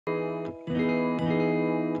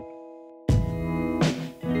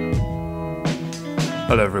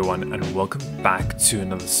Hello everyone and welcome back to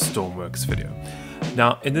another Stormworks video.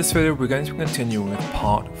 Now in this video we're going to continue with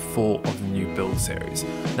part 4 of the new build series.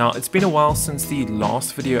 Now it's been a while since the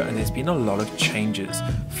last video and there's been a lot of changes.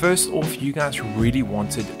 First off, you guys really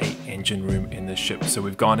wanted an engine room in the ship, so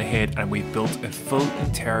we've gone ahead and we've built a full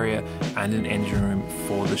interior and an engine room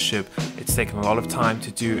for the ship. It's taken a lot of time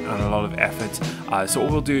to do and a lot of effort, so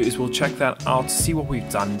what we'll do is we'll check that out, see what we've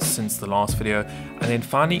done since the last video, and then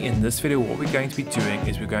finally in this video what we're going to be doing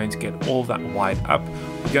is we're going to get all of that wired up.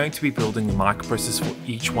 We're going to be building the microprocessors for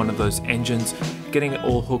each one of those engines, getting it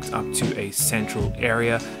all hooked up to a central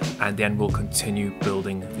area, and then we'll continue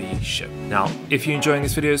building the ship. Now if you're enjoying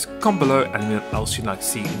these videos, comment below and what else you'd like to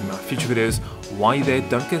see in my future videos. While you're there,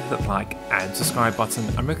 don't forget to hit that like and subscribe button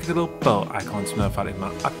and make a little bell icon to notify of my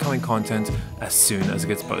upcoming content as soon as it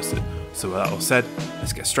gets posted. So with that all said,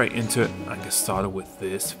 let's get straight into it and get started with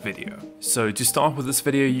this video. So to start with this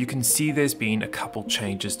video, you can see there's been a couple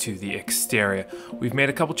changes to the exterior. We've made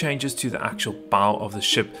a couple changes to the actual bow of the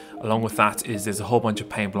ship. Along with that is there's a whole bunch of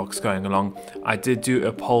paint blocks going along. I did do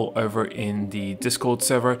a poll over in the Discord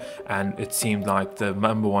server and it seemed like the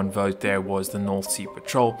 #1 vote there was the North Sea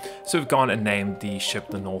Patrol. So we've gone and named the ship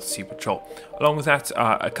the North Sea Patrol. Along with that,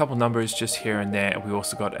 a couple numbers just here and there. We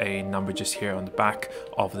also got a number just here on the back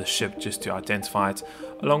of the ship just to identify it.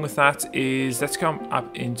 Along with that is, let's come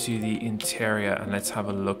up into the interior and let's have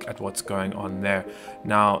a look at what's going on there.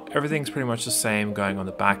 Now everything's pretty much the same going on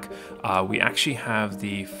the back. We actually have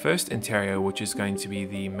the first interior, which is going to be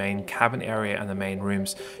the main cabin area and the main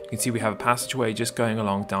rooms. You can see we have a passageway just going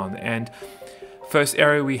along down the end. First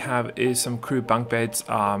area we have is some crew bunk beds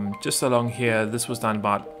just along here. This was done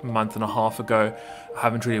about a month and a half ago. I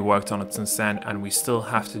haven't really worked on it since then, and we still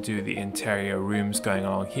have to do the interior rooms going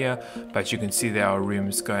along here, but you can see there are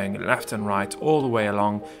rooms going left and right all the way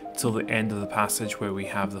along till the end of the passage where we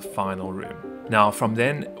have the final room. Now from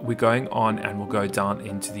then we're going on and we'll go down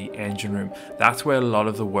into the engine room. That's where a lot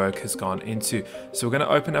of the work has gone into. So we're going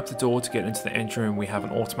to open up the door to get into the engine room. We have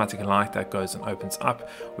an automatic light that goes and opens up.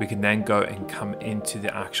 We can then go and come into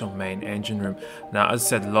the actual main engine room. Now as I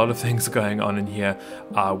said, a lot of things going on in here.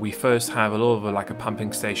 We first have a little bit like a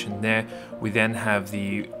pumping station there. We then have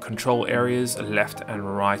the control areas left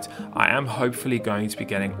and right. I am hopefully going to be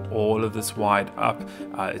getting all of this wired up.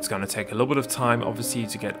 It's going to take a little bit of time obviously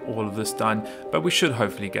to get all of this done, but we should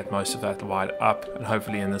hopefully get most of that wired up, and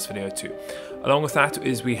hopefully in this video too. Along with that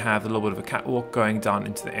is we have a little bit of a catwalk going down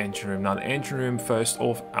into the engine room. Now the engine room, first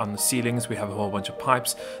off, on the ceilings we have a whole bunch of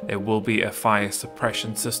pipes. There will be a fire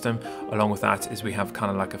suppression system. Along with that is we have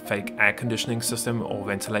kind of like a fake air conditioning system or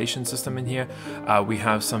ventilation system in here. We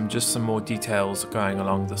have just some more details going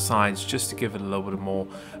along the sides just to give it a little bit more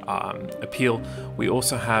appeal. We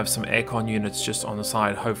also have some aircon units just on the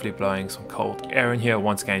side, hopefully blowing some cold air in here,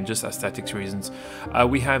 once again just aesthetics reasons.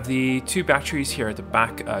 We have the 2 batteries here at the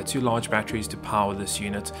back, 2 large batteries to power this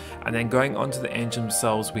unit, and then going onto the engine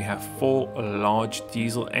themselves we have 4 large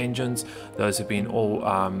diesel engines. Those have been all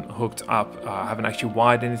hooked up. I haven't actually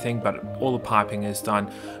wired anything, but all the piping is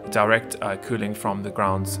done. Direct cooling from the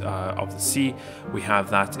grounds of the sea. We have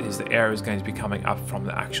that is the air is going to be coming up from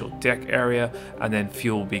the actual deck area, and then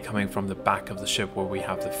fuel will be coming from the back of the ship where we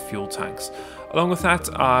have the fuel tanks. Along with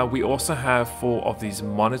that, we also have 4 of these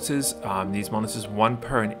monitors. These monitors, 1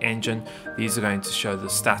 per an engine. These are going to show the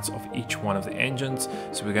stats of each one of the engines.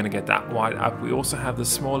 So we're going to get that wired up. We also have the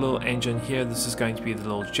small little engine here. This is going to be the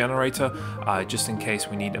little generator, just in case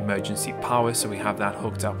we need emergency power. So we have that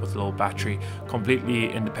hooked up with a little battery, completely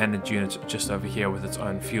independent unit just over here with its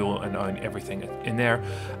own fuel and own everything in there.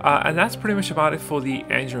 And that's pretty much about it for the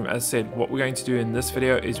engine room. As I said, what we're going to do in this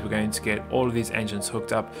video is we're going to get all of these engines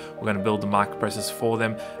hooked up. We're going to build the microprocessors for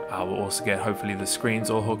them. We'll also get hopefully the screens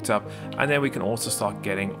all hooked up, and then we can also start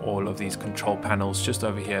getting all of these control panels just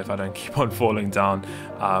over here. If I don't keep on falling down,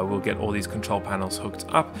 we'll get all these control panels hooked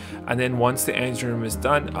up, and then once the engine room is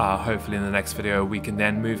done, hopefully in the next video we can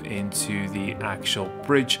then move into the actual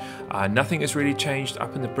bridge. Nothing has really changed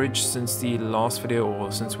up in the bridge since the last video,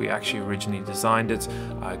 or since we actually originally designed it.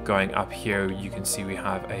 Going up here you can see we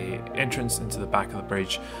have a entrance into the back of the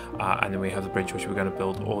bridge, and then we have the bridge which we're going to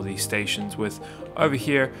build all these stations with over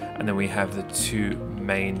here, and then we have the 2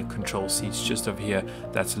 main control seats just over here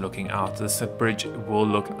that's looking out. This bridge will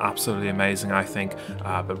look absolutely amazing, I think,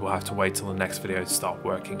 but we'll have to wait till the next video to start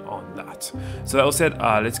working on that. So that all said,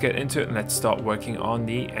 let's get into it and let's start working on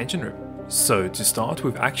the engine room. So to start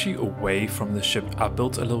with, actually away from the ship, I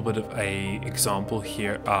built a little bit of a example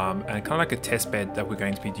here and kind of like a test bed that we're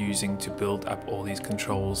going to be using to build up all these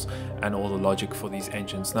controls and all the logic for these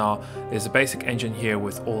engines. Now there's a basic engine here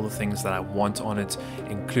with all the things that I want on it,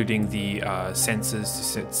 including the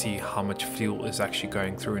sensors to see how much fuel is actually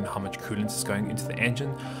going through and how much coolant is going into the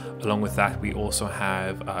engine. Along with that, we also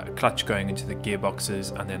have a clutch going into the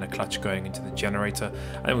gearboxes and then a clutch going into the generator,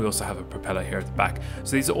 and we also have a propeller here at the back.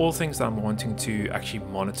 So these are all things that I'm wanting to actually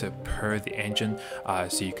monitor per the engine.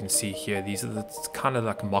 So you can see here, these are the kind of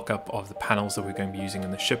like mock-up of the panels that we're going to be using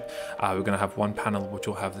in the ship. We're going to have one panel which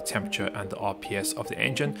will have the temperature and the RPS of the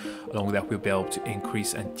engine. Along with that, we'll be able to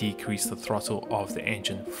increase and decrease the throttle of the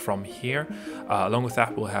engine from here. Along with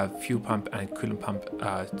that, we'll have fuel pump and coolant pump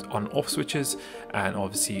on-off switches, and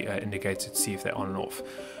obviously indicator to see if they're on and off.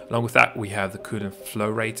 Along with that, we have the coolant flow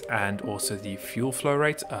rate and also the fuel flow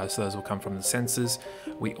rate, so those will come from the sensors.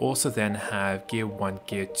 We also then have gear 1,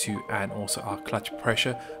 gear 2, and also our clutch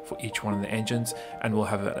pressure for each one of the engines, and we'll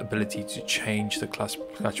have an ability to change the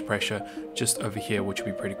clutch pressure just over here, which will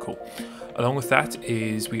be pretty cool. Along with that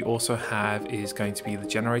is we also have is going to be the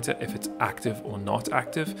generator, if it's active or not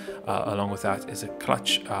active. Along with that is a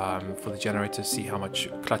clutch for the generator, see how much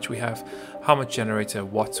clutch we have, how much generator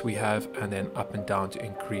watts we have, and then up and down to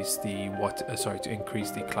increase the increase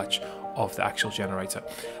the clutch of the actual generator.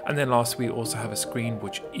 And then last, we also have a screen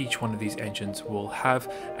which each one of these engines will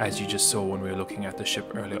have, as you just saw when we were looking at the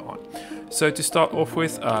ship earlier on. So to start off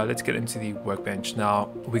with, let's get into the workbench. Now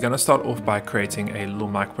we're going to start off by creating a little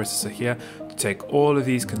microprocessor here to take all of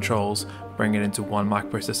these controls, bring it into one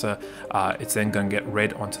microprocessor. It's then going to get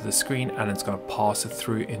read onto the screen, and it's going to pass it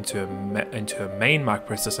through into a main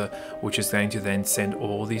microprocessor, which is going to then send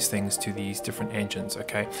all these things to these different engines.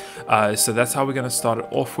 Okay, so that's how we're going to start it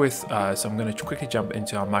off with. So I'm going to quickly jump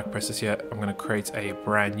into our microprocessor here. I'm going to create a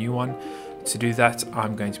brand new one. To do that,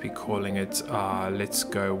 I'm going to be calling it, let's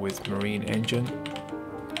go with marine engine.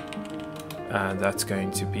 And that's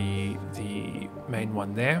going to be the main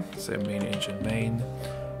one there. So main engine main.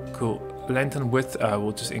 Cool. Length and width,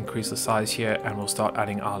 we'll just increase the size here, and we'll start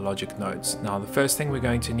adding our logic nodes. Now the first thing we're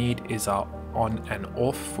going to need is our on and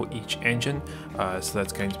off for each engine. So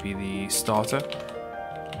that's going to be the starter.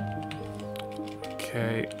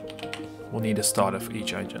 Okay, we'll need a starter for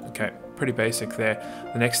each engine. Okay, pretty basic there.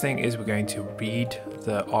 The next thing is we're going to read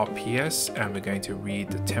the RPS and we're going to read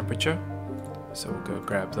the temperature. So we'll go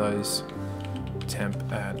grab those, temp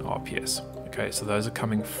and RPS. Okay, so those are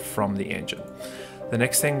coming from the engine. The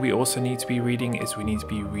next thing we also need to be reading is we need to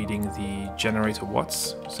be reading the generator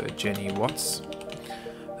watts, so Genny watts.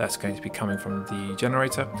 That's going to be coming from the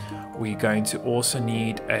generator. We're going to also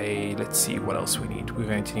need a, let's see what else we need. We're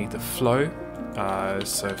going to need the flow,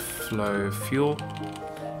 so flow fuel,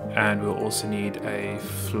 and we'll also need a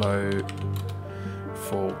flow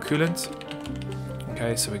for coolant.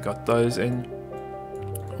 Okay, so we got those in.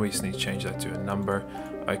 We just need to change that to a number.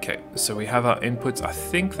 Okay, so we have our inputs. I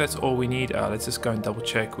think that's all we need. Let's just go and double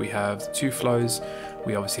check. We have 2 flows.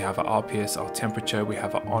 We obviously have our RPS, our temperature. We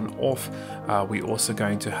have our on-off. We also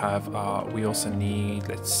going to have. We also need.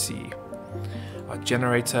 Let's see. Our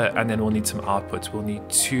generator, and then we'll need some outputs. We'll need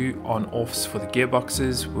 2 on-offs for the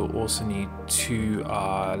gearboxes. We'll also need 2.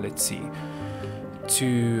 Let's see.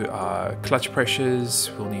 2 clutch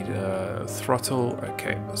pressures. We'll need a throttle.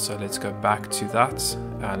 Okay, so let's go back to that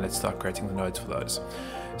and let's start creating the nodes for those.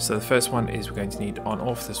 So the first one is we're going to need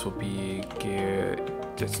on-off. This will be gear,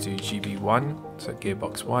 let's do GB1, so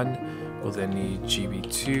gearbox 1. We'll then need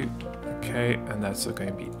GB2, okay, and that's going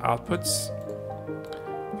to be outputs.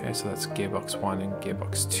 Okay, so that's gearbox 1 and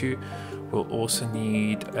gearbox 2. We'll also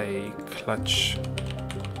need a clutch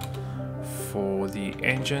for the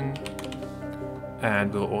engine,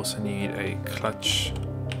 and we'll also need a clutch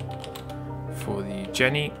for the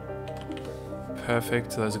Genny.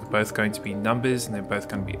 Perfect, those are both going to be numbers and they're both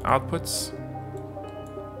going to be outputs.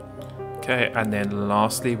 Okay, and then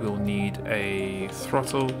lastly we'll need a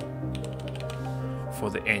throttle for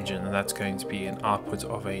the engine, and that's going to be an output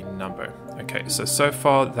of a number. Okay, so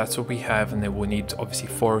far that's what we have, and then we'll need obviously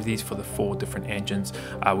 4 of these for the 4 different engines.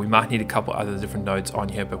 We might need a couple other different nodes on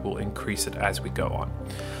here, but we'll increase it as we go on.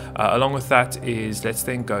 Along with that is, let's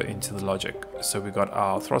then go into the logic. So we've got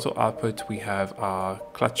our throttle output, we have our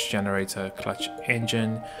clutch generator, clutch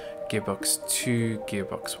engine, gearbox 2,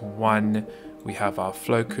 gearbox 1, we have our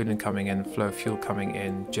flow coolant coming in, flow fuel coming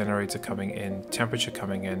in, generator coming in, temperature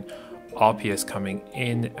coming in, RPS coming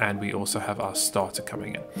in, and we also have our starter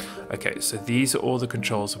coming in. Okay, so these are all the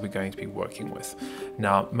controls that we're going to be working with.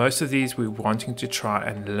 Now, most of these we're wanting to try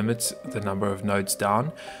and limit the number of nodes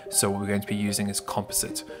down, so what we're going to be using is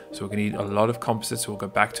composite. So we're going to need a lot of composites. So we'll go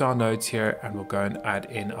back to our nodes here and we'll go and add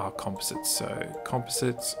in our composites. So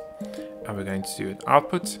composites, and we're going to do an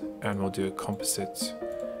output, and we'll do a composite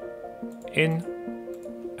in.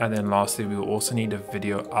 And then lastly, we will also need a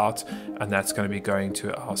video out, and that's going to be going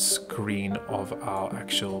to our screen of our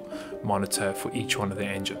actual monitor for each one of the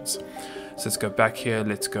engines. So let's go back here,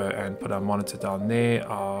 let's go and put our monitor down there,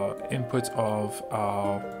 our input of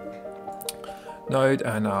our node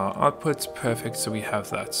and our outputs. Perfect, so we have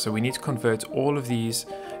that. So we need to convert all of these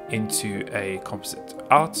into a composite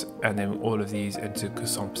out, and then all of these into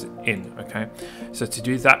composite in. Okay, so to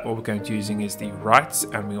do that, what we're going to be using is the writes,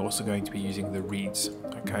 and we're also going to be using the reads.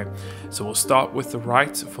 Okay, so we'll start with the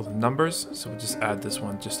write for the numbers. So we'll just add this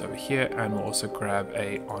one just over here, and we'll also grab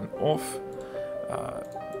a on off.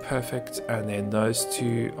 Perfect, and then those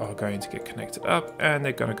two are going to get connected up, and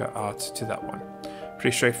they're going to go out to that one.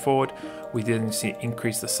 Pretty straightforward. We didn't see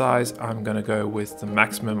increase the size. I'm going to go with the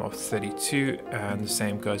maximum of 32, and the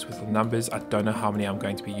same goes with the numbers. I don't know how many I'm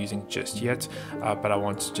going to be using just yet, but I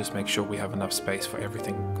want to just make sure we have enough space for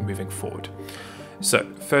everything moving forward. So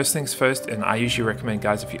first things first, and I usually recommend,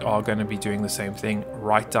 guys, if you are going to be doing the same thing,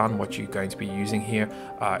 write down what you're going to be using here.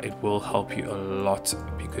 It will help you a lot,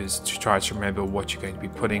 because to try to remember what you're going to be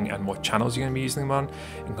putting and what channels you're going to be using them on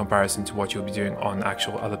in comparison to what you'll be doing on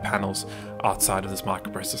actual other panels outside of this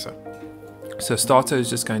microprocessor. So starter is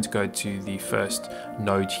just going to go to the first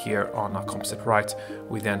node here on our composite write.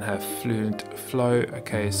 We then have fluent flow.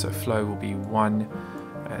 Okay, so flow will be 1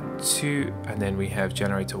 and 2, and then we have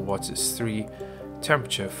generator watts is 3,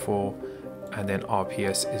 temperature 4, and then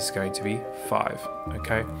RPS is going to be 5.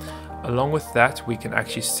 Okay, along with that, we can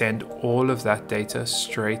actually send all of that data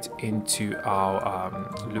straight into our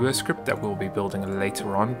Lua script that we'll be building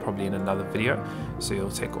later on, probably in another video. So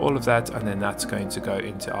you'll take all of that, and then that's going to go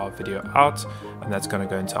into our video out, and that's going to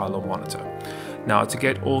go into our little monitor. Now, to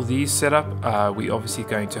get all these set up, we obviously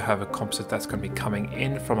going to have a composite that's going to be coming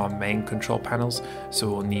in from our main control panels. So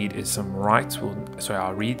we'll need is some writes,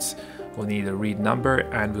 our reads. We'll need a read number,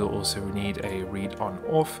 and we'll also need a read on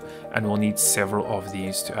off, and we'll need several of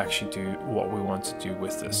these to actually do what we want to do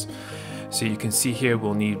with this. So you can see here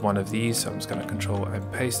we'll need one of these, so I'm just going to control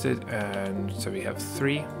and paste it, and so we have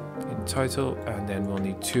 3 in total, and then we'll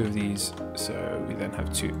need 2 of these, so we then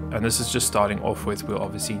have 2. And this is just starting off with. We'll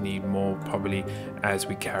obviously need more probably as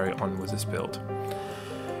we carry on with this build.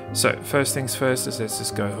 So first things first is let's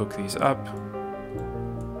just go hook these up.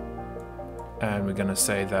 And we're going to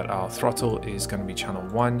say that our throttle is going to be channel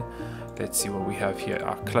 1. Let's see what we have here.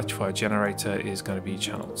 Our clutch for our generator is going to be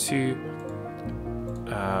channel 2.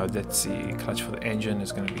 Let's see, clutch for the engine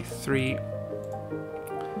is going to be 3.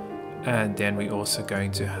 And then we're also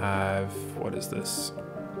going to have, what is this?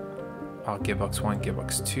 Our gearbox 1,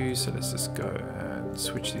 gearbox 2. So let's just go and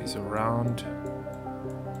switch these around.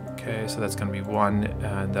 Okay, so that's going to be 1,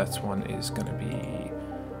 and that's one is going to be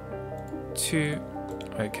 2.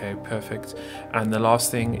 Okay, perfect. And the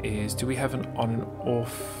last thing is, do we have an on and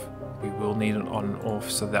off? We will need an on and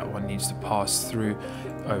off, so that one needs to pass through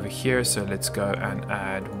over here. So let's go and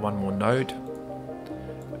add one more node,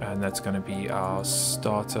 and that's going to be our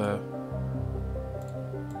starter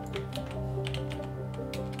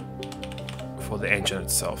for the engine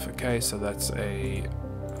itself. Okay, so that's a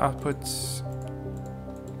output.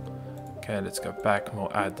 Okay, let's go back and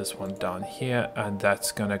we'll add this one down here, and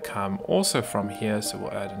that's going to come also from here, so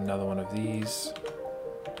we'll add another one of these.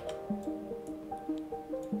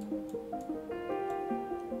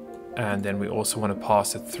 And then we also want to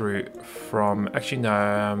pass it through from, actually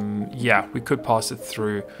no, yeah, we could pass it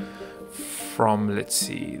through from, let's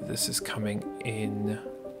see, this is coming in.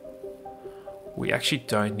 We actually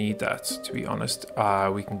don't need that, to be honest.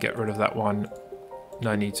 We can get rid of that one.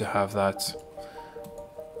 No need to have that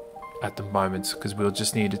at the moment, because we'll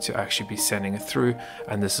just need it to actually be sending it through,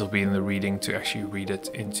 and this will be in the reading to actually read it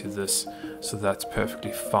into this, so that's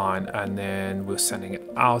perfectly fine. And then we're sending it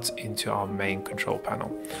out into our main control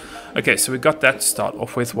panel. Okay, so we got that to start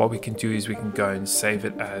off with. What we can do is we can go and save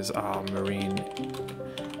it as our marine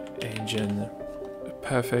engine.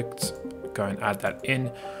 Perfect. Go and add that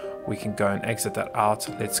in. We can go and exit that out.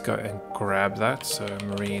 Let's go and grab that. So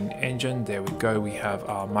marine engine, there we go. We have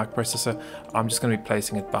our microprocessor. I'm just going to be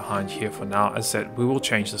placing it behind here for now. As I said, we will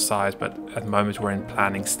change the size, but at the moment we're in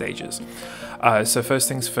planning stages. So first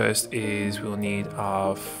things first is we'll need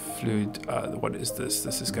our fluid. What is this?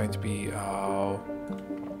 This is going to be our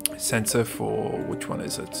sensor for, which one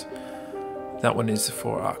is it? That one is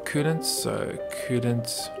for our coolant, so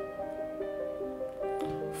coolant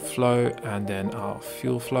flow, and then our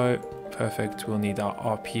fuel flow. Perfect. We'll need our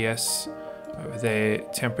RPS over there,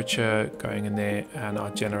 temperature going in there, and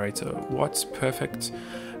our generator watts. Perfect.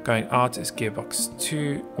 Going out is gearbox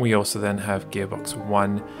 2. We also then have gearbox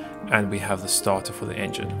 1, and we have the starter for the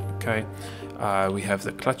engine. Okay, we have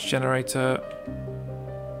the clutch generator.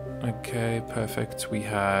 Okay, perfect. We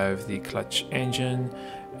have the clutch engine,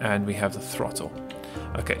 and we have the throttle.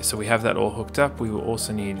 Okay, so we have that all hooked up. We will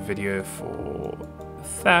also need video for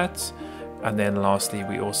that. And then lastly,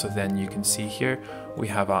 we also then, you can see here, we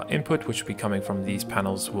have our input, which will be coming from these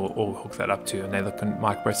panels. We'll all hook that up to another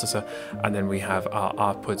microprocessor, and then we have our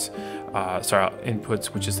outputs, our inputs,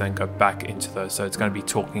 which is then go back into those. So it's going to be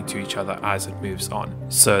talking to each other as it moves on.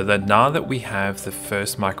 So that now that we have the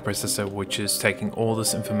first microprocessor, which is taking all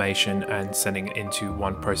this information and sending it into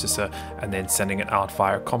one processor and then sending it out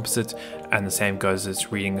via composite, and the same goes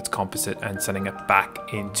as reading its composite and sending it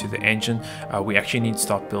back into the engine, we actually need to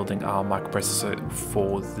start building our microprocessor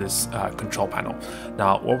for this control panel.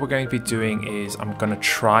 Now what we're going to be doing is I'm going to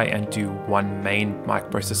try and do one main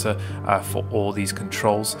microprocessor for all these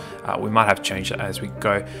controls. We might have to change that as we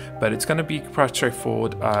go, but it's going to be quite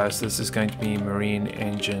straightforward. So this is going to be marine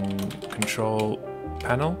engine control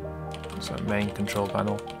panel, so main control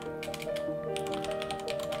panel.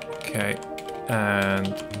 Okay,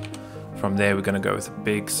 and from there we're going to go with a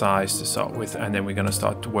big size to start with, and then we're going to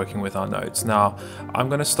start working with our nodes. Now I'm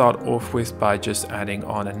going to start off with by just adding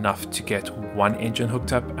on enough to get one engine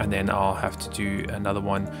hooked up, and then I'll have to do another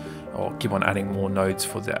one or keep on adding more nodes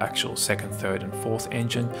for the actual second, third and fourth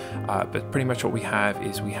engine. But pretty much what we have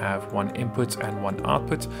is we have one input and one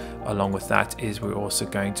output. Along with that is we're also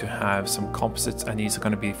going to have some composites, and these are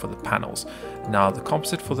going to be for the panels. Now the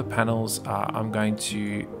composite for the panels, I'm going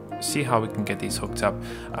to see how we can get these hooked up,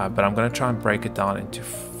 but I'm going to try and break it down into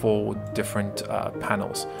 4 different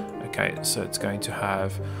panels. Okay, so it's going to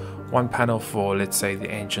have one panel for, let's say, the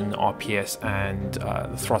engine, RPS, and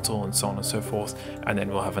the throttle, and so on and so forth, and then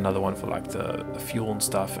we'll have another one for like the fuel and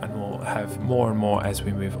stuff, and we'll have more and more as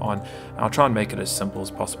we move on. I'll try and make it as simple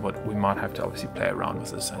as possible, but we might have to obviously play around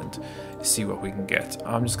with this and see what we can get.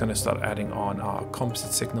 I'm just going to start adding on our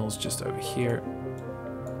composite signals just over here.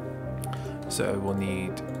 So we'll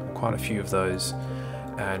need quite a few of those,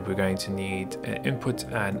 and we're going to need an input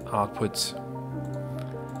and output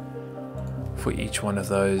for each one of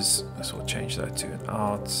those. So we'll change that to an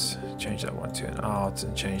out, change that one to an out,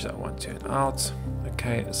 and change that one to an out.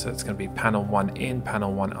 Okay, so it's going to be panel 1 in,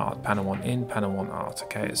 panel 1 out, panel 1 in, panel 1 out.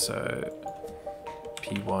 Okay, so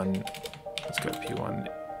P1, let's go P1,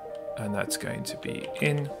 and that's going to be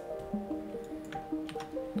in,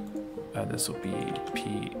 and this will be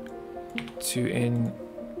P2 in,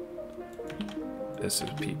 this is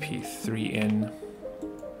P3 in,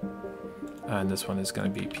 and this one is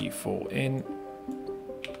going to be P4 in.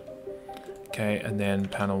 Okay, and then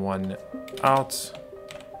panel 1 out,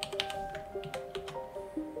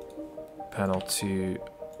 panel 2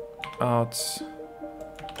 out,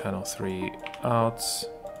 panel 3 out,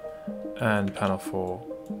 and panel 4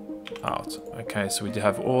 out. Okay, so we do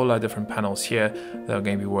have all our different panels here that are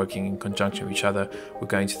going to be working in conjunction with each other. We're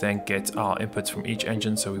going to then get our inputs from each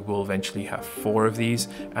engine, so we will eventually have 4 of these,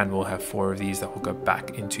 and we'll have 4 of these that will go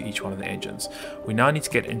back into each one of the engines. We now need to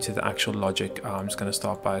get into the actual logic. I'm just going to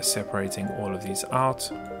start by separating all of these out.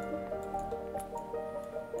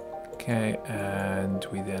 Okay, and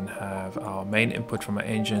we then have our main input from our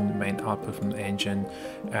engine, main output from the engine,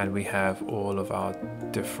 and we have all of our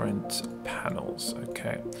different panels.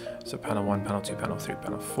 Okay, so panel 1, panel 2, panel 3,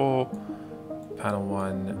 panel 4, panel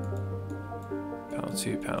 1, panel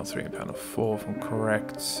 2, panel 3, and panel 4, if I'm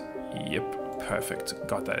correct. Yep. Perfect,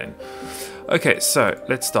 got that in. Okay, so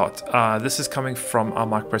let's start. This is coming from our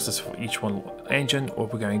microprocessor for each one engine.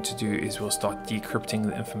 What we're going to do is we'll start decrypting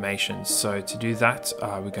the information. So to do that,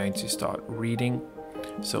 we're going to start reading.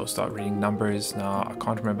 So we'll start reading numbers. Now I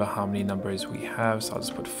can't remember how many numbers we have, so I'll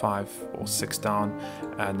just put 5 or 6 down,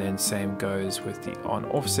 and then same goes with the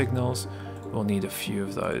on-off signals. We'll need a few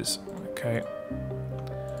of those. Okay,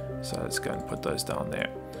 so let's go and put those down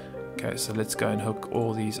there. Okay, so let's go and hook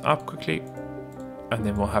all these up quickly, and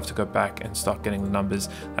then we'll have to go back and start getting the numbers.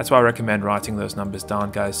 That's why I recommend writing those numbers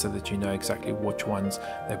down, guys, so that you know exactly which ones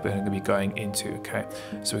they're going to be going into. Okay,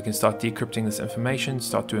 so we can start decrypting this information,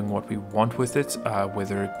 start doing what we want with it,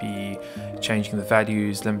 whether it be changing the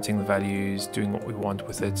values, limiting the values, doing what we want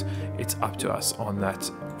with it. It's up to us on that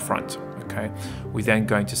front. Okay, we're then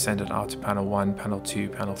going to send it out to panel 1, panel 2,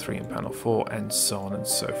 panel 3, and panel 4, and so on and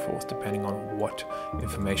so forth, depending on what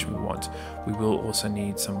information we want. We will also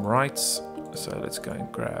need some writes. So let's go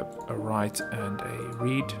and grab a write and a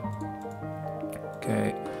read.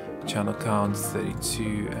 Okay, channel count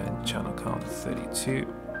 32 and channel count 32.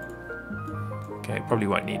 Okay, probably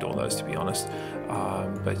won't need all those to be honest,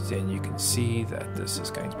 but then you can see that this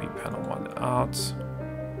is going to be panel 1 out,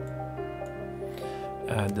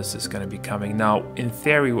 and this is going to be coming. Now, in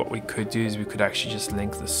theory, what we could do is we could actually just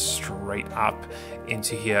link this straight up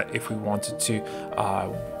into here if we wanted to.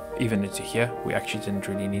 Even into here, we actually didn't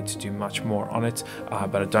really need to do much more on it,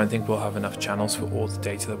 but I don't think we'll have enough channels for all the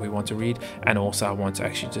data that we want to read. And also I want to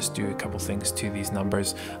actually just do a couple things to these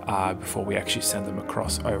numbers before we actually send them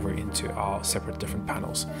across over into our separate different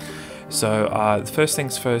panels. So the first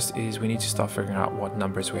things first is we need to start figuring out what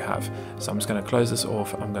numbers we have. So I'm just going to close this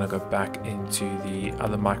off. I'm going to go back into the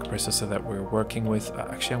other microprocessor that we're working with.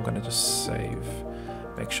 Actually, I'm going to just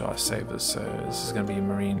make sure I save this. So this is going to be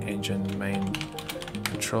marine engine main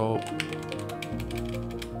control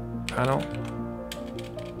panel.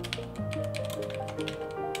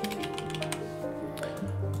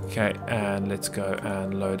 Okay, and let's go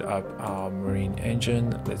and load up our marine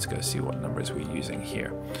engine. Let's go see what numbers we're using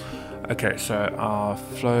here. Okay, so our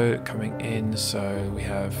flow coming in, so we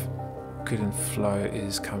have coolant flow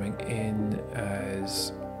is coming in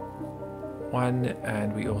as 1,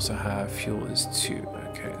 and we also have fuel is 2.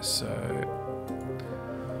 Okay, so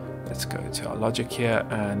let's go to our logic here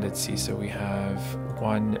and let's see. So we have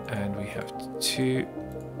 1 and we have 2.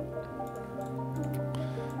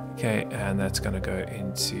 Okay, and that's going to go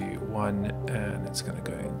into 1 and it's going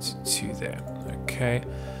to go into 2 there. Okay,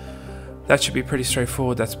 that should be pretty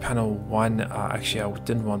straightforward. That's panel 1. Actually, I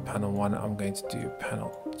didn't want panel 1. I'm going to do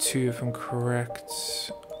panel 2 if I'm correct.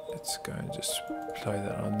 Let's go and just play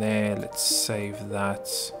that on there. Let's save that.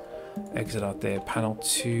 Exit out there. Panel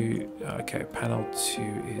 2. Okay, panel 2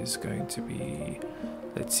 is going to be,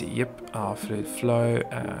 let's see, yep, our fluid flow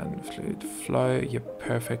and fluid flow. Yep,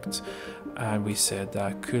 perfect. And we said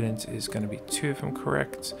that coolant is going to be 2 if I'm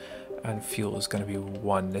correct, and fuel is going to be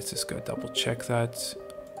 1. Let's just go double check that.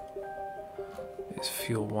 Is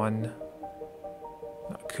fuel 1?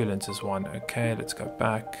 No, coolant is 1. Okay, let's go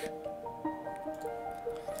back.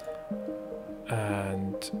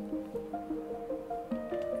 And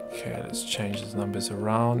okay, let's change the numbers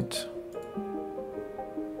around.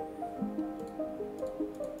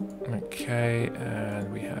 Okay,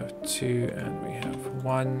 and we have 2 and we have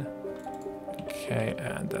 1. Okay,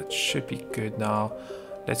 and that should be good now.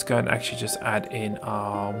 Let's go and actually just add in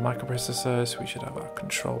our microprocessor. So we should have our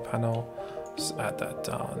control panel. Just add that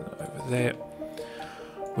down over there.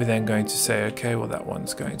 We're then going to say, okay, well, that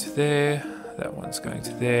one's going to there, that one's going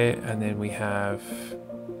to there, and then we have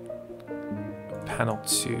panel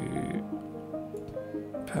 2,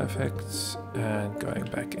 perfect, and going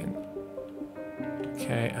back in.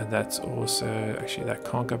 Okay, and that's also, actually that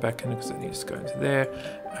can't go back in because it needs to go into there,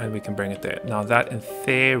 and we can bring it there. Now that in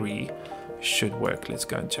theory should work. Let's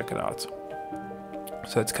go and check it out.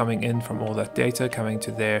 So it's coming in from all that data, coming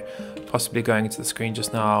to there, possibly going into the screen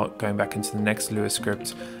just now, going back into the next Lua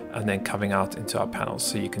script, and then coming out into our panels.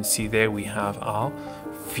 So you can see there we have our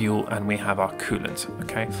fuel and we have our coolant.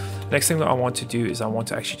 Okay, next thing that I want to do is I want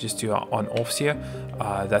to actually just do our on-offs here.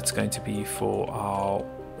 That's going to be for our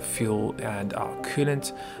fuel and our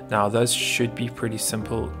coolant. Now those should be pretty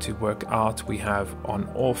simple to work out. We have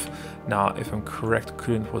on-off. Now if I'm correct,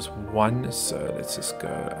 coolant was 1, so let's just go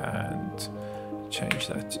and change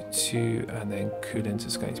that to 2, and then coolant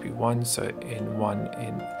is going to be 1, so in 1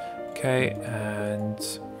 in. Okay, and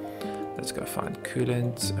let's go find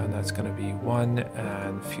coolant, and that's going to be 1,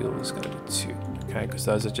 and fuel is going to be 2. Okay, because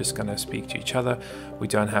those are just going to speak to each other. We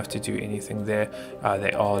don't have to do anything there.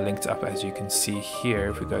 They are linked up, as you can see here.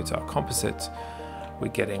 If we go to our composite, we're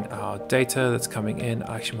getting our data that's coming in.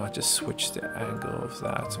 I actually might just switch the angle of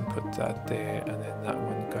that and put that there, and then that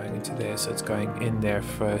one going into there. So it's going in there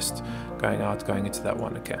first, going out, going into that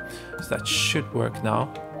one. Okay, so that should work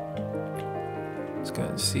now. Let's go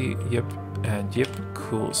and see. Yep, and yep,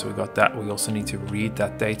 cool. So we got that. We also need to read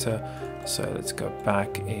that data. So let's go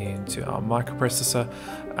back into our microprocessor,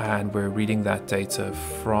 and we're reading that data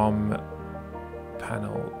from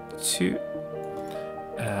panel 2.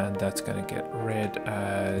 And that's going to get read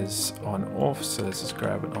as on-off. So let's just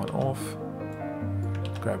grab an on-off,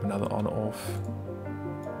 grab another on-off.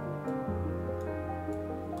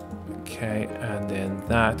 Okay, and then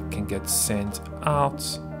that can get sent out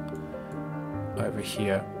over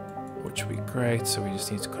here, which would be great. So we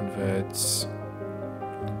just need to convert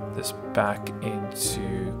this back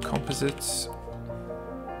into composites.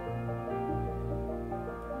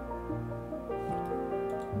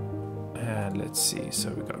 And let's see, so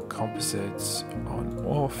we've got composites on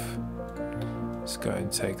off, Let's go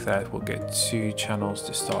and take that. We'll get 2 channels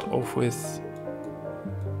to start off with.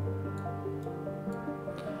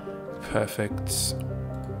 Perfect.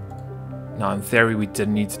 Now in theory we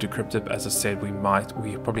didn't need to decrypt it. As I said, we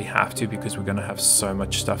probably have to, because we're going to have so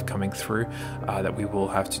much stuff coming through that we will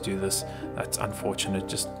have to do this. That's unfortunate,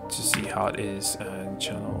 just to see how it is. And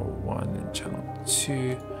channel 1 and channel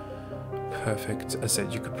 2. Perfect. As I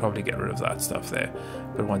said, you could probably get rid of that stuff there,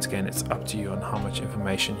 but once again, it's up to you on how much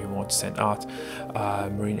information you want to send out.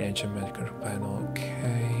 Marine engine control panel,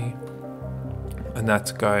 okay, and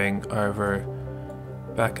that's going over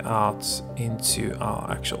back out into our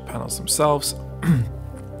actual panels themselves.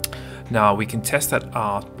 Now we can test that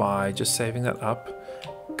out by just saving that up,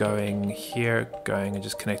 going here, going and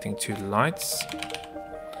just connecting 2 lights.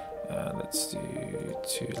 Let's do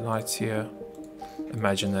 2 lights here.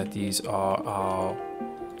 Imagine that these are our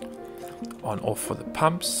on-off for the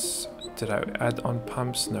pumps. Did I add on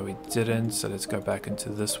pumps? No, we didn't. So let's go back into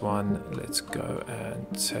this one. Let's go and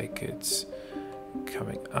take it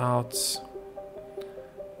coming out.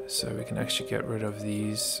 So we can actually get rid of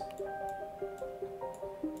these,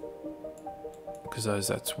 because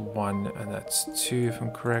that's 1 and that's 2 if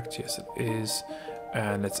I'm correct. Yes, it is.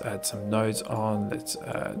 And let's add some nodes on. Let's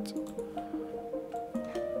add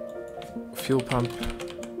fuel pump,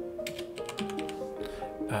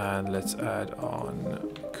 and let's add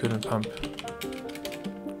on coolant pump.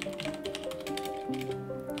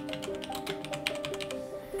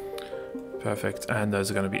 Perfect, and those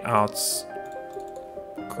are going to be outs.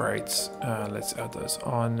 Great, let's add those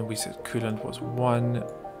on. We said coolant was 1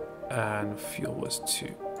 and fuel was 2.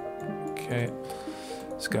 Okay,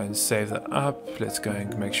 let's go and save that up. Let's go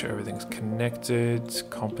and make sure everything's connected.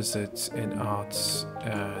 Composites in out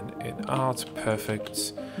and in out.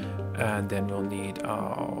 Perfect. And then we'll need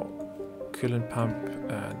our coolant pump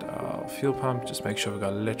and our fuel pump. Just make sure we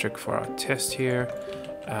got electric for our test here.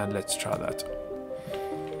 And let's try that.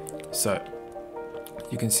 So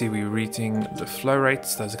you can see we're reading the flow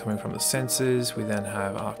rates. Those are coming from the sensors. We then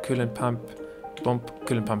have our coolant pump. Bump,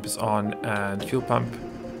 coolant pump is on, and fuel pump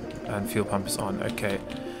is on. Okay,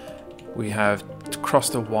 we have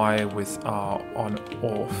crossed a wire with our on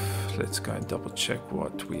off. Let's go and double check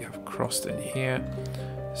what we have crossed in here.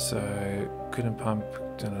 So coolant pump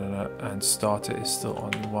and starter is still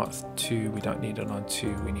on what, 2. We don't need it on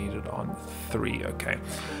 2, we need it on 3. Okay,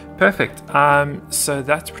 perfect. So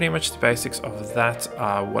that's pretty much the basics of that.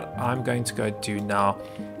 What I'm going to go do now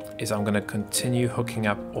is I'm going to continue hooking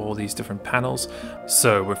up all these different panels.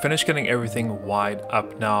 So we're finished getting everything wired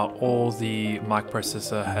up now. All the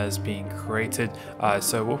microprocessor has been created.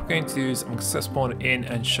 So what we're going to do is I'm going to spawn in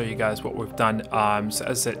and show you guys what we've done. So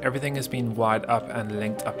as I said, everything has been wired up and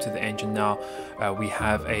linked up to the engine now. We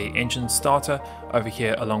have a engine starter over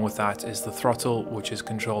here. Along with that is the throttle, which is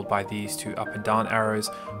controlled by these 2 up and down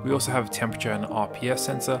arrows. We also have a temperature and RPS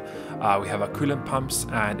sensor. We have our coolant pumps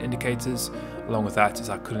and indicators. Along with that is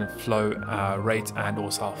our coolant flow rate and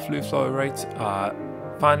also our flue flow rate.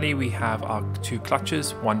 Finally, we have our 2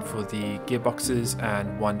 clutches, one for the gearboxes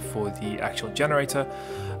and one for the actual generator,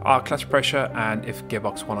 our clutch pressure and if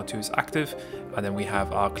gearbox 1 or 2 is active, and then we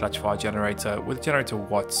have our clutch for our generator with generator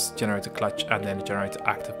watts, generator clutch, and then a generator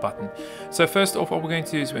active button. So first off, what we're going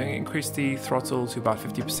to do is we're going to increase the throttle to about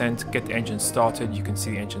 50%, get the engine started. You can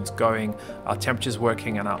see the engine's going, our temperature's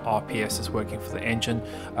working, and our RPS is working for the engine.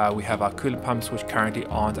 We have our coolant pumps, which currently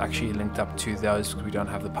aren't actually linked up to those because we don't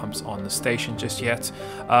have the pumps on the station just yet.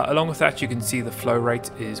 Along with that, you can see the flow rate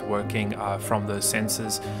is working from those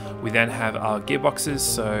sensors. We then have our gearboxes.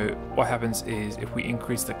 So what happens is if we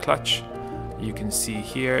increase the clutch, you can see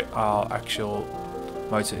here our actual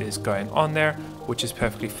motor is going on there, which is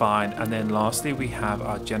perfectly fine. And then lastly, we have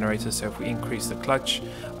our generator. So if we increase the clutch,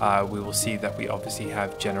 we will see that we obviously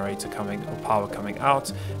have generator coming or power coming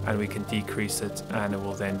out, and we can decrease it and it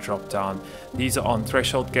will then drop down. These are on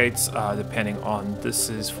threshold gates depending on, this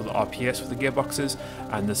is for the RPS for the gearboxes,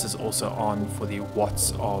 and this is also on for the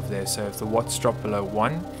watts of there. So if the watts drop below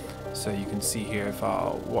 1, so you can see here if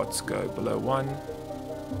our watts go below 1,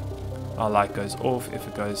 our light goes off. If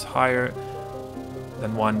it goes higher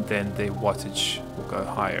than 1, then the wattage will go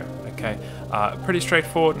higher. Okay, pretty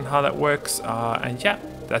straightforward in how that works. And yeah,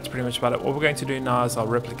 that's pretty much about it. What we're going to do now is I'll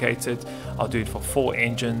replicate it. I'll do it for 4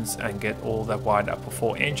 engines and get all that wired up for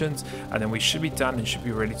 4 engines, and then we should be done and should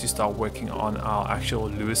be ready to start working on our actual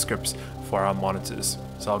Lewis scripts for our monitors.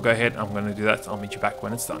 So I'll go ahead, I'm going to do that. I'll meet you back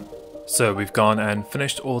when it's done. So we've gone and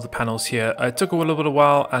finished all the panels here. It took a little bit of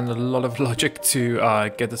while and a lot of logic to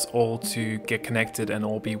get this all to get connected and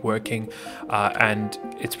all be working. And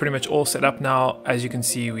it's pretty much all set up now. As you can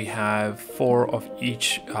see, we have 4 of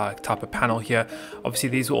each type of panel here. Obviously,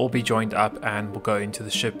 these will all be joined up and will go into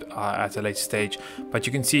the ship at a later stage. But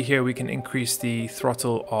you can see here, we can increase the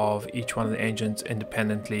throttle of each one of the engines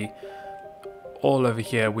independently. All over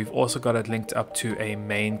here, we've also got it linked up to a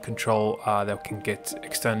main control that can get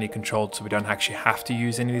externally controlled, so we don't actually have to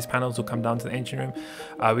use any of these panels or come down to the engine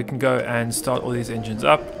room. We can go and start all these engines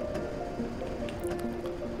up,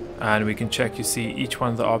 and we can check. You see each one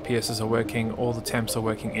of the RPSs are working, all the temps are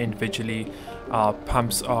working individually, our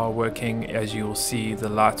pumps are working. As you will see, the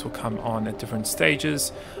lights will come on at different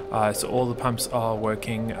stages, so all the pumps are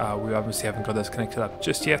working. We obviously haven't got those connected up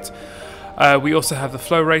just yet. We also have the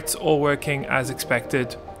flow rates all working as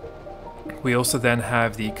expected. We also then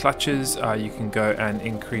have the clutches. You can go and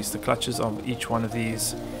increase the clutches of each one of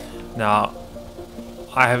these. Now,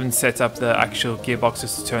 I haven't set up the actual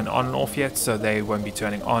gearboxes to turn on and off yet, so they won't be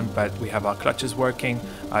turning on, but we have our clutches working.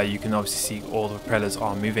 You can obviously see all the propellers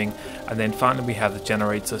are moving. And then finally we have the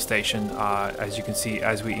generator station. As you can see,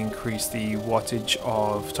 as we increase the wattage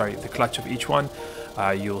of, the clutch of each one,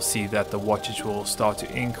 you'll see that the wattage will start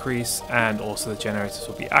to increase, and also the generators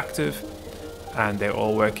will be active and they're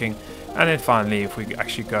all working. And then finally, if we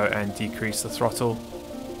actually go and decrease the throttle,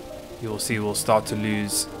 you'll see we'll start to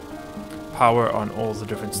lose power on all the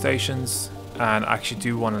different stations. And I actually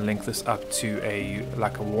do want to link this up to a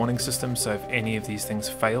warning system, so if any of these things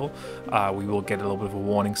fail, we will get a little bit of a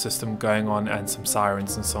warning system going on and some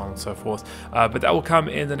sirens and so on and so forth. But that will come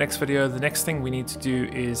in the next video. The next thing we need to do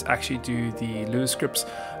is actually do the Lewis scripts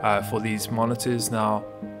for these monitors. Now,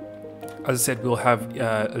 as I said, we'll have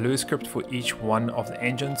a Lewis script for each one of the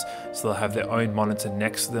engines, so they'll have their own monitor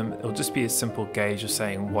next to them. It'll just be a simple gauge of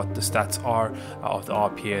saying what the stats are of the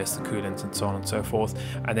RPS, the coolant, and so on and so forth.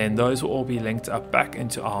 And then those will all be linked up back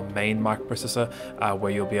into our main microprocessor,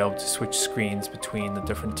 where you'll be able to switch screens between the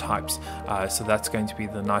different types. So that's going to be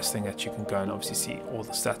the nice thing, that you can go and obviously see all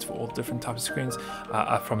the stats for all the different types of screens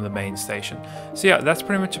from the main station. So yeah, that's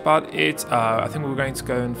pretty much about it. I think we're going to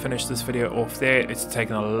go and finish this video off there. It's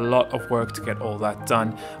taken a lot of work to get all that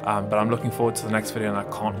done, but I'm looking forward to the next video, and I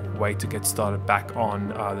can't wait to get started back on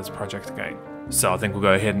this project again. So I think we'll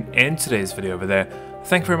go ahead and end today's video over there.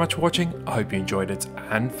 Thank you very much for watching. I hope you enjoyed it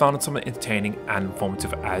and found it somewhat entertaining and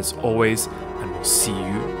informative as always, and we'll see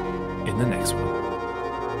you in the next one.